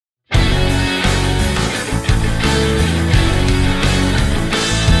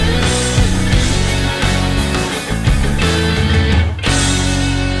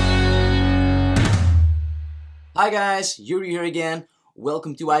Hi guys, Yuri here again.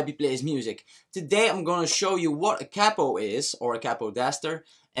 Welcome to YBPlaysMusic. Today I'm going to show you what a capo is, or a capo daster,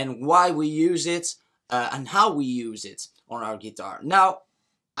 and why we use it, and how we use it on our guitar. Now,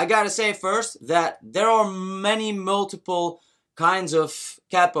 I gotta say first that there are multiple kinds of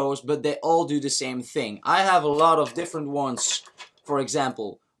capos, but they all do the same thing. I have a lot of different ones. For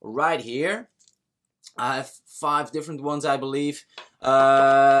example, right here, I have 5 different ones, I believe.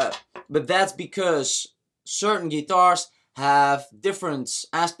 But that's because certain guitars have different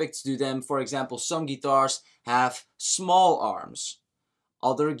aspects to them. For example, some guitars have small arms.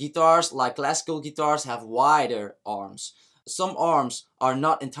 Other guitars, like classical guitars, have wider arms. Some arms are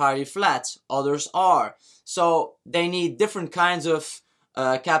not entirely flat, others are. So they need different kinds of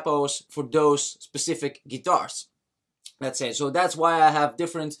capos for those specific guitars, let's say. So that's why I have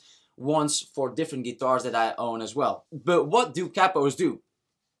different ones for different guitars that I own as well. But what do capos do?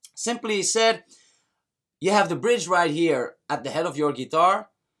 Simply said, you have the bridge right here at the head of your guitar.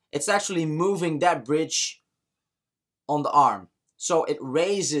 It's actually moving that bridge on the arm. So it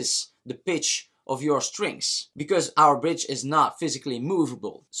raises the pitch of your strings, because our bridge is not physically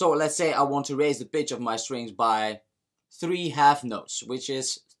movable. So let's say I want to raise the pitch of my strings by 3 half notes, which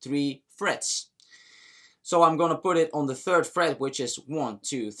is 3 frets. So I'm gonna put it on the 3rd fret, which is 1,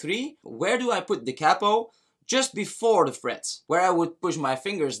 2, 3. Where do I put the capo? Just before the fret, where I would push my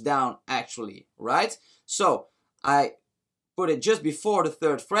fingers down actually, right? So I put it just before the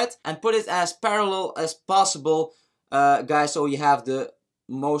 3rd fret and put it as parallel as possible, guys, so you have the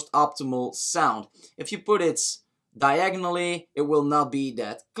most optimal sound. If you put it diagonally, it will not be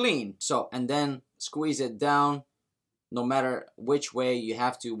that clean. So, and then squeeze it down, no matter which way you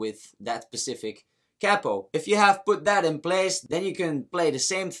have to with that specific capo. If you have put that in place, then you can play the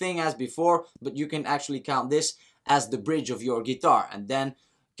same thing as before, but you can actually count this as the bridge of your guitar, and then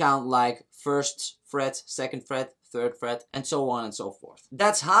count like 1st fret, 2nd fret, 3rd fret, and so on and so forth.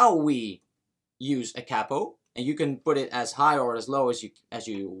 That's how we use a capo, and you can put it as high or as low as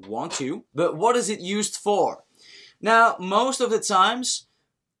you want to. But what is it used for? Now, most of the times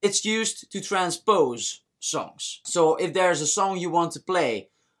it's used to transpose songs. So if there's a song you want to play,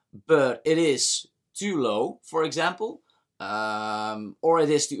 but it is too low, for example, or it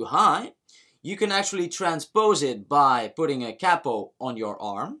is too high, you can actually transpose it by putting a capo on your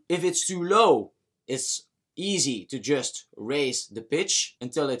arm. If it's too low, it's easy to just raise the pitch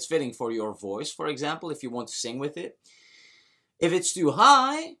until it's fitting for your voice, for example, if you want to sing with it. If it's too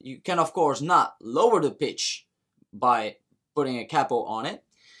high, you can of course not lower the pitch by putting a capo on it,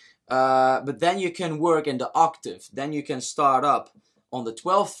 but then you can work in the octave. Then you can start up on the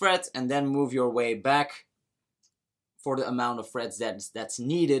 12th fret and then move your way back for the amount of frets that's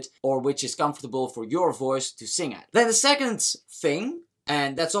needed, or which is comfortable for your voice to sing at. Then the second thing,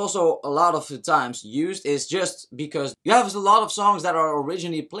 and that's also a lot of the times used, is just because you have a lot of songs that are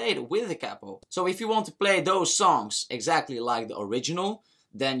originally played with a capo. So if you want to play those songs exactly like the original,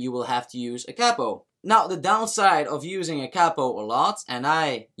 then you will have to use a capo. Now, the downside of using a capo a lot, and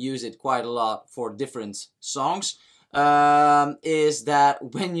I use it quite a lot for different songs, is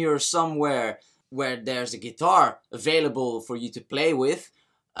that when you're somewhere where there's a guitar available for you to play with,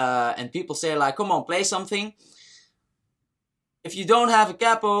 and people say like, come on, play something. If you don't have a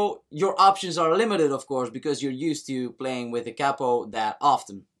capo, your options are limited, of course, because you're used to playing with a capo that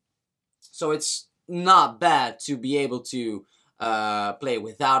often. So it's not bad to be able to play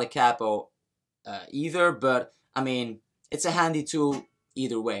without a capo either, but I mean, it's a handy tool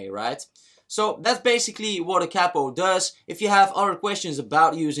either way, right? So that's basically what a capo does. If you have other questions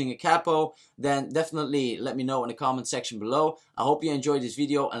about using a capo, then definitely let me know in the comment section below. I hope you enjoyed this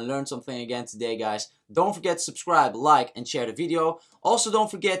video and learned something again today, guys. Don't forget to subscribe, like, and share the video. Also, don't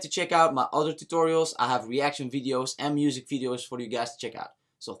forget to check out my other tutorials. I have reaction videos and music videos for you guys to check out.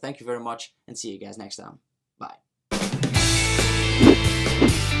 So thank you very much, and see you guys next time. Bye.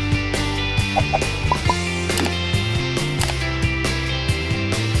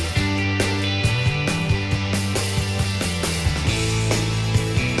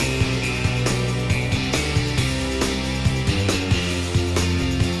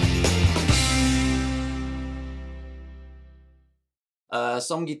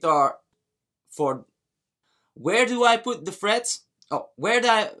 Some guitar for where do I put the frets? Oh, where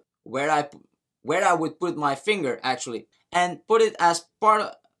I would put my finger actually, and put it as part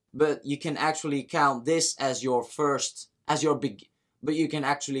of, but you can actually count this as your first, as your big, but you can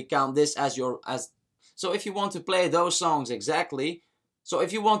actually count this as your, so if you want to play those songs exactly, so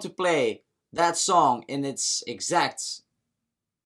if you want to play that song in its exact